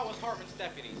 Yeah, I'm out with Hartman's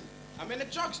deputies. I'm in the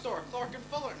drugstore, Clark and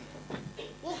Fullerton.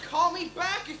 Well, call me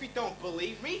back if you don't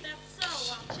believe me. That's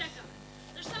so, I'll check on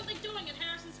it. There's something doing at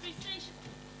Harrison Street Station.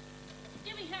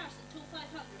 Give me Harrison,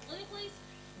 2500, will you please?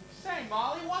 Say,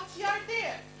 Molly, what's the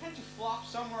idea? Can't you flop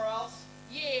somewhere else?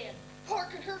 Yeah,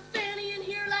 parking her fanny in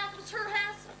here like it was her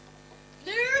house.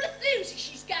 There the floozy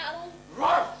she's got on.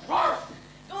 Rarf, rarf!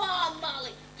 Go on,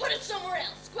 Molly. Put it somewhere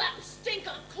else. Go out and stink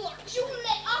on Clark. You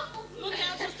lay off of me. Look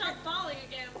out, she'll start bawling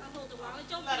again. I'll hold the Wally.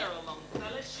 Don't Let be- her alone,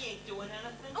 fellas. She ain't doing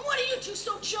anything. And what are you two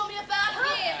so chummy about her?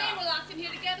 Yeah, they were locked in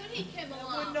here together and he came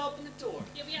along. Wouldn't open the door.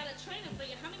 You'll be out of training for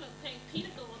your honeymoon paying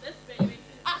pinnacle with this baby.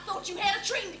 I thought you had a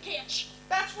train to catch.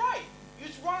 That's right. You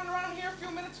was running around here a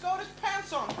few minutes ago with his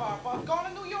pants on fire about going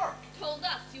to New York. Told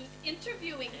us he was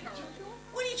interviewing her.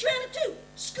 What are you trying to do?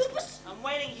 Scoop us? I'm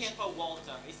waiting here for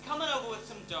Walter. He's coming over with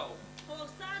some dough. Oh,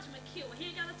 Sarge McHugh,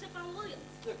 he got a tip on Williams.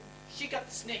 Look, she got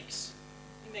the snakes.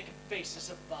 You making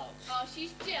faces about. Oh,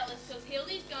 she's jealous because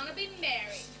Hildy's gonna be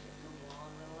married. Come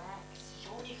on, relax.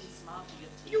 Show me you can smile to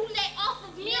your teeth. You lay off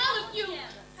of me, all of you.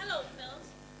 Yeah. Hello, Phils.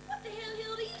 What the hell,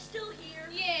 Hildy? You still here?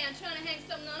 Yeah, I'm trying to hang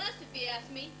something on us if you ask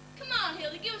me. Come on,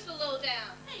 Hildy, give us the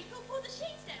lowdown. Hey, who pulled the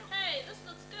sheets down? Hey, this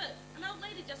looks good. An old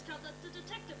lady just called the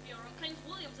detective bureau and claims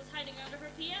Williams is hiding under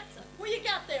her piazza. What you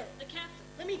got there? The captain.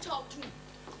 Let me talk to him.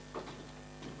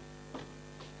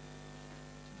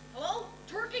 Hello,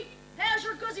 Turkey? How's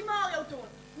your cousin Mario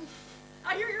doing?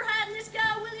 I hear you're hiding this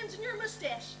guy Williams in your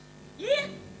mustache. Yeah?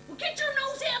 Well, get your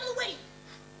nose out of the way.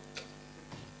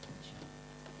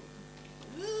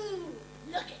 Ooh,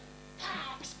 look it.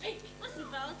 Pikes Peak. Listen,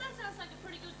 fellas, that sounds like a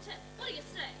pretty good tip. What do you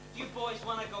say? You boys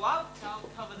want to go out? I'll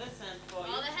cover this end for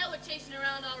you. All the hell with chasing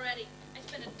around already. I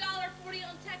spent $1.40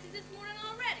 on taxis this morning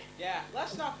already. Yeah,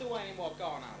 let's not do any more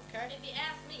going on, okay? If you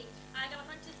ask me, I gotta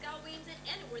hunt this guy Williams in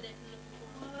anywhere that can look for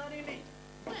him. What do you mean?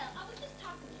 Well, I was just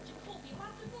talking to Jacoby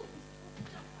about the movie supposed to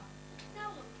jump out. Now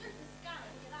look, there's this guy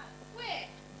to get out. Where?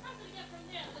 How can we get from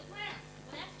there to the ground?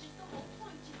 Well, that's just the whole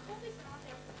point. Jacoby's been out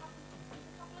there with a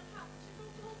couple of cops to go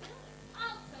to a building.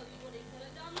 I'll tell you what he could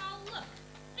have done. Now look,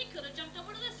 he could have jumped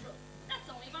over to this roof. That's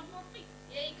only about 4 feet.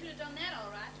 Yeah, you could have done that all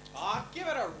right. Aw, give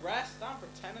it a rest. I'm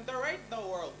pretending there ain't no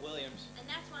Earl Williams. And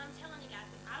that's why I'm telling you guys,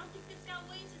 I don't think this guy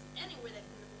Williams is anywhere that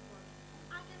can look for me.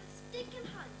 I got a stinking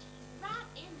hunch he's right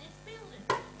in this building.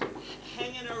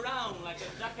 Hanging around like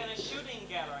a duck in a shooting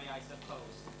gallery, I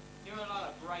suppose. You're a lot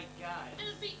of bright guys.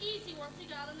 It'd be easy once he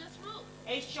got in this room.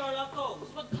 Hey, Sherlock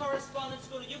Holmes, what correspondence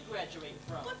school did you graduate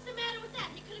from? What's the matter with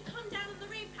that? He could have come down in the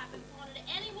rain pipe and fallen into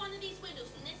any one of these windows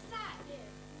from this side.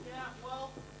 Yeah,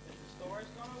 well, if the store's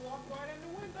gonna walk right in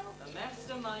the window. The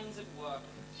mastermind's at work.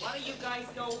 Why don't you guys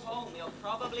go home? He'll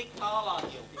probably call on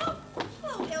you.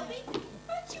 Hello, Hildy.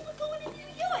 What you were going in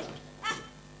here doing?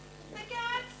 For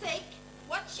God's sake,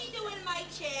 what's she doing in my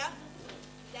chair?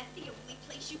 Is that the only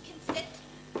place you can sit?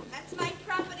 That's my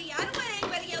property. I don't want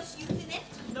anybody else using it.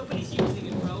 Nobody's using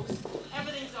it, Rose.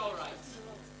 Everything's all right.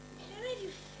 Any of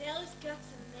you fellas got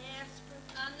some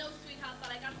aspirin? No, sweetheart,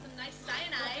 but I got some nice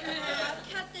cyanide.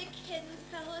 Cut the kidding,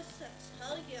 fellas. I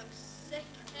tell you, I'm sick.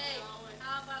 Hey,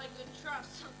 how about a good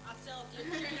trust? I'll sell it to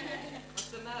you.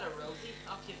 What's the matter, Rosie?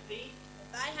 Off your feet?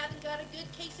 If I haven't got a good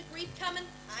case of grief coming,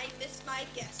 I miss my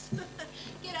guess.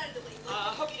 Get out of the way, will you?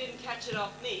 I hope you didn't catch it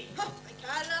off me. Oh, I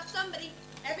got it off somebody.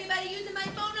 Everybody using my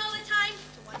phone all the time.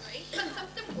 To one rate, but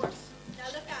something worse. Now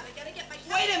look out, I gotta get my...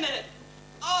 Wait a minute!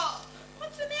 Oh!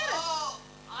 What's the matter? Oh!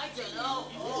 I don't know.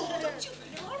 Oh, don't you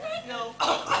feel all right? No.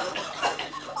 Oh,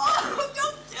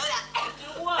 don't do that.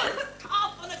 Do what?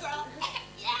 Cough on a girl.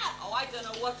 Yeah. Oh, I don't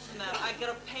know what's the matter. I got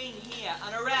a pain here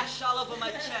and a rash all over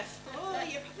my chest. Oh,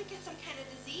 you probably got some kind of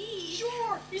disease.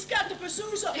 Sure, he's got the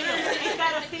bazooka. Ain't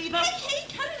that a fever? Hey,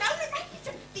 cut it out. It might be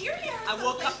diphtheria or I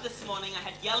woke something. up this morning, I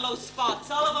had yellow spots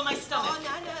all over my stomach.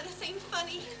 Oh, no, this ain't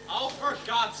funny. Oh, for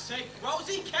God's sake,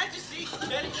 Rosie, can't you see?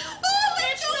 Getting you? Oh,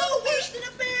 it's no worse than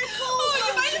a bad cold. Oh,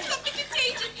 you might have something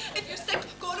contagious. If you're sick,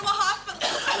 go to a hospital.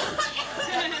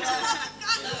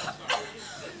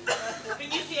 Can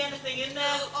you see anything in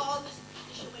there? Oh, listen,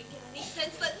 you ain't get any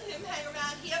sense letting him hang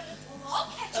around here. Well, I'll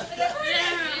catch him whatever it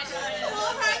is.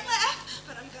 All right, laugh.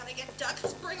 But I'm gonna get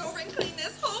ducks, bring over and clean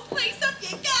this whole place up,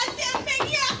 you goddamn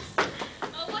maniacs.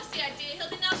 Oh, what's the idea,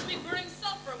 Hildy? Now should we burning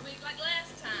salt for a week like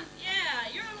last time?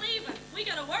 Yeah, you're leaving. We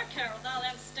gotta work here with all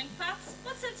them stink pots.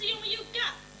 What sense of humor you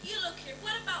got? You look here,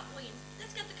 what about Williams?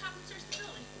 Let's get the cop and search the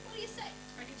building. What do you say?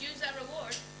 I could use that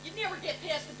reward. You'd never get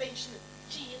past the basement.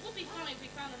 Gee, it would be funny if we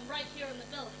found him right here in the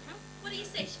building, huh? What do you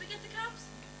say? Should we get the cops?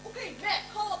 Okay, Matt,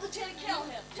 call up Lieutenant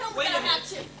Callahan. Tell him Wait we got a a hot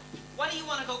minute. tip. What do you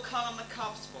want to go call on the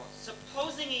cops for?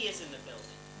 Supposing he is in the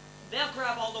building. They'll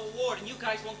grab all the reward and you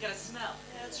guys won't get a smell.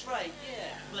 Yeah, that's right,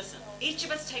 yeah. Listen, each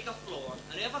of us take a floor,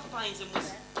 and whoever finds them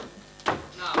was...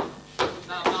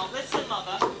 Now, listen,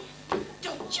 Mother.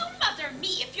 Don't you mother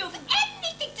me. If you have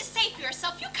anything to say for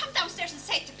yourself, you come downstairs and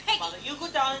say it to Peggy. Mother, you go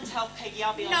down and tell Peggy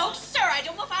I'll be No, alone. sir, I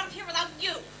don't move out of here without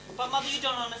you. But, Mother, you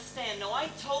don't understand. No, I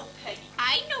told Peggy.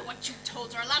 I know what you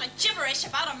told her, a lot of gibberish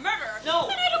about a murderer. No.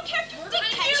 But I don't care if you think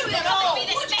you would No. be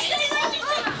this messy.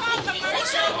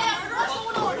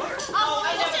 Oh,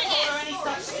 I never told her any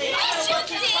such thing. Yes, you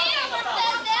did.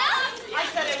 I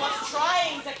said I was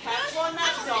trying to catch one,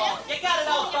 that's all. You got it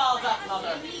all balled up,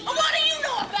 Mother. What do you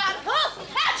know about it, huh?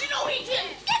 How'd you know he did?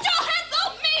 Get your hands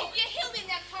off me! You healed in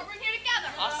that car. We're here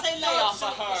together. I'll say lay off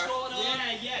of her.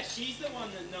 Yeah, she's the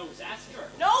one that knows. Ask her.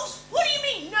 Knows? What do you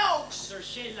mean, knows? Sir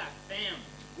Shay La Femme.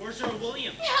 Where's Earl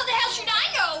Williams? How the hell should I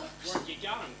know? Where you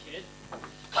got him, kid?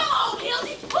 Come on,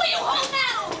 Hildy! Who you hold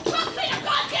now? Trust me, your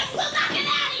goddamn will knock it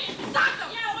out of you! Stop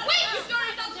them! Wait, you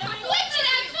started up to wait till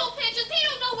that two pitches. He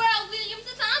don't know where Al Williams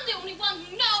is. I'm the only one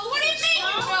who knows. What do you mean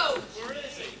you know? Where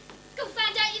is he? Go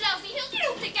find out, you lousy Hildy. You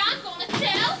don't think I'm gonna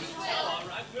tell? Well, all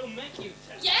right, we'll make you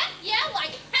tell. Yeah,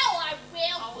 like hell I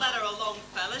will. Oh, let her alone,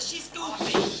 fellas. She's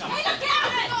goofy. Hey, look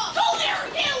out! Go there,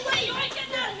 Hildy! You ain't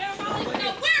getting out of here, Molly.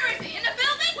 Now, where is he? In the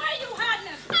building? Where you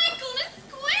hiding him? I'm gonna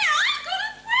square.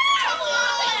 Come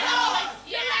on!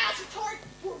 You lousy tort.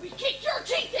 Where we kick your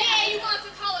teeth in. Yeah, you want to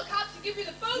call the cops to give you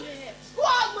the boot? Yeah.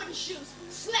 Squad wooden shoes.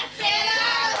 Slap that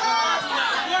out!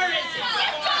 Where is he?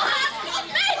 Get your hands off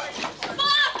me!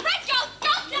 Bob, break your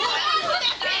goddamn hands with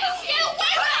that damn skill!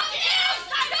 Wait up! Get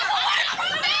away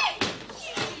from me!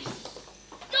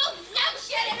 Don't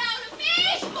get it out of me!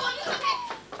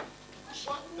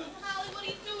 Molly, what are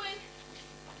you doing?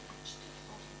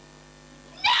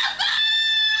 Never!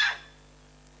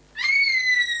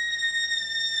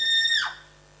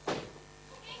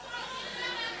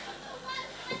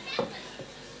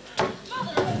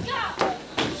 Mother of God!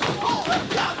 Oh,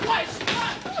 God, why?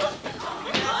 What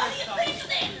do you think of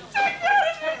it? Take out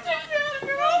of here! Take out of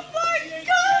here! Oh, my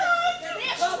God!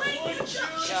 That's right, you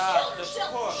just God, killed the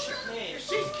yourself. poor kid. If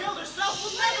she's killed herself,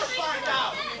 we'll never find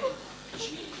out.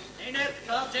 Ain't that the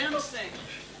goddamn thing?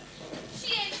 She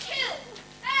ain't killed.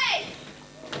 Hey!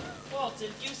 Walter,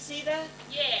 did you see that?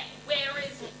 Yeah, where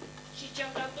is he? She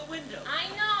jumped out the window. I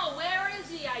know, where is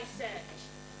he, I said.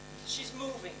 She's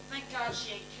moving. Thank God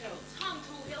she ain't killed. Come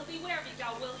to Hildy, where have you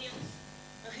got Williams?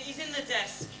 He's in the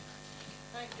desk.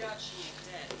 Thank God she ain't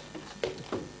dead.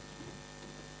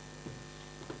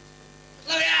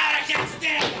 Look out, I can't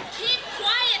stand it! Keep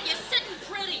quiet, you're sitting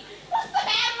pretty. What's the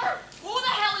matter? Who the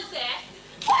hell is that?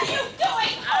 What are you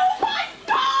doing? Oh, my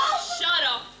God! Shut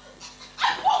up.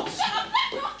 I won't shut up. That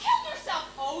girl killed herself.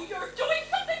 Oh, you're doing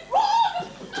something wrong.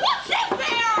 What's in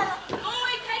there? Go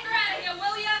away, take her out of here,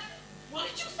 will ya? What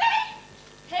did you say?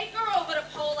 Take her over to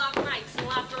Pollock Nights and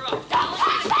lock her up. Don't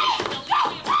touch me!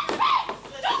 Don't touch me!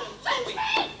 Don't Listen, touch Louie,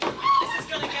 me! this is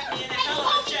gonna get me in a hell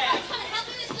of a jam. Come and help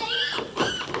this lady.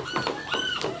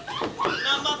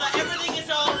 Now, Mother, everything is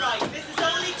all right. This is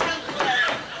only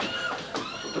temporary.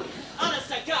 Honest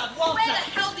to God, Walter. Where the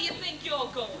hell do you think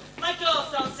you're going? My girl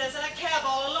downstairs in a cab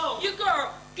all alone. You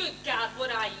girl. Good God,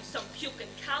 what are you, some puking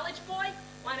college boy?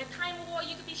 Why, in a time of war,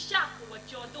 you could be shot for what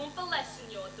you're doing, for less than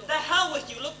you're doing. The hell with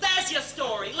you. Look, there's your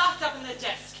story, locked up in the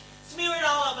desk. Smear it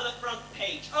all over the front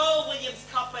page. Earl Williams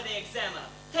caught by the Examiner.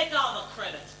 Take all the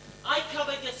credit. I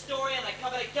covered your story and I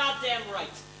covered it goddamn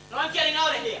right. Now I'm getting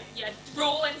out of here. You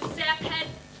drooling saphead.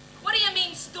 What do you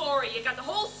mean story? You got the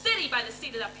whole city by the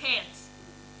seat of the pants.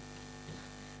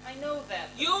 I know that.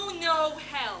 You know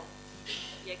hell.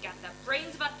 You got the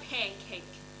brains of a pancake.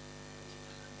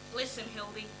 Listen,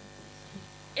 Hildy.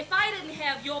 If I didn't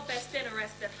have your best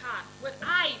interest at heart, would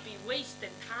I be wasting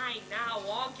time now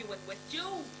arguing with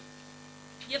you?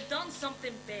 You've done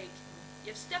something big.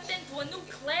 You've stepped into a new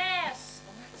class.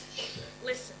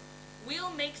 Listen,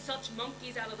 we'll make such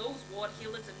monkeys out of those ward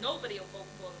healers that nobody will vote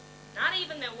for them. Not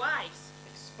even their wives.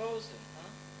 Expose him, huh?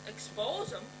 Expose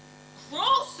them?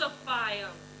 Crucify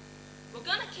them! We're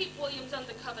gonna keep Williams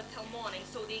undercover till morning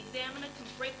so the Examiner can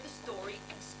break the story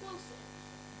exclusive.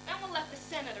 Then we'll let the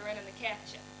Senator in the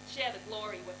capture. Share the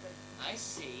glory with him. I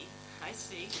see. I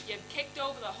see. You've kicked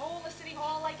over the whole of City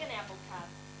Hall like an apple cart.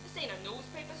 This ain't a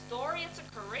newspaper story, it's a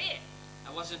career.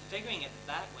 I wasn't figuring it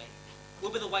that way.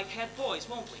 We'll be the white-haired boys,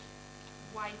 won't we?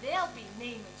 Why, they'll be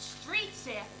naming streets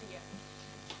after you.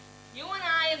 You and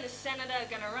I and the Senator are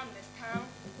gonna run this town.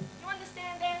 You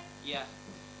understand that? Yeah.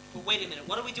 But wait a minute,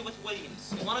 what do we do with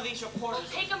Williams? One of these reporters...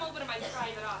 Well, take him over to my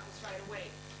private office right away.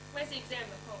 Where's the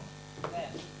Examiner phone? There.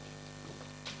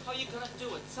 How are you gonna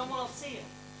do it? Someone will see him.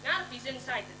 Not if he's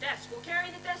inside the desk. We'll carry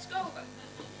the desk over.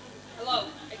 Hello,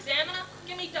 Examiner?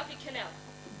 Give me Duffy Cannell.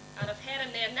 I'd have had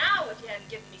him there now if you hadn't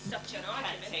given me such an Can't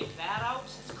argument. take that out.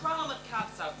 It's crawling with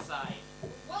cops outside.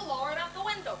 We'll lower it out the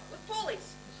window with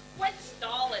pulleys. Quit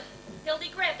stalling. Hildy,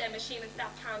 grab that machine and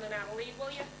stop pounding out a lead,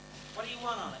 will you? What do you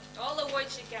want on it? All the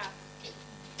words you got.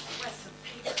 Where's some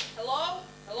paper? Hello?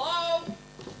 Hello?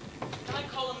 Can I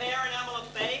call the mayor and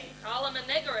envelope babe? Call him a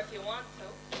nigger if you want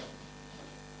to.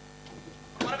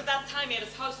 What about that time he had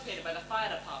his house painted by the fire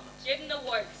department? Give him the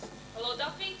words. Hello,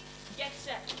 Duffy? Get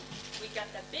set. We got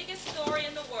the biggest story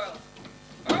in the world.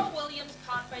 Earl Williams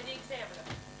caught by the Examiner.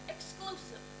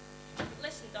 Exclusive.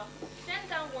 Listen, Duff. Send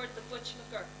down word to Butch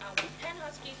McGurk. I want 10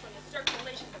 huskies from the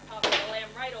circulation department to land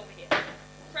right over here.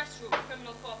 Press room,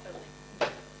 criminal court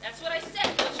building. That's what I said,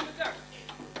 Butch McGurk.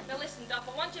 Now listen, Duff,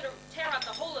 I want you to tear out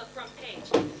the whole of the front page.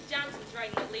 Johnson's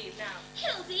writing the lead now.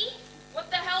 Hildy!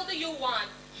 What the hell do you want?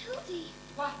 Hildy!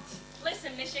 What?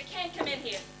 Listen, miss, you can't come in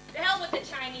here. The hell with the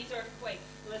Chinese earthquake.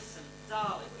 Listen,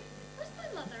 darling. Where's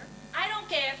my mother? I don't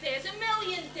care if there's a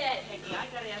million dead. Peggy, I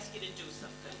gotta ask you to do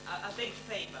something. A big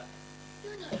favor.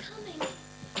 You're not coming.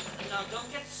 No,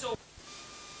 don't get so...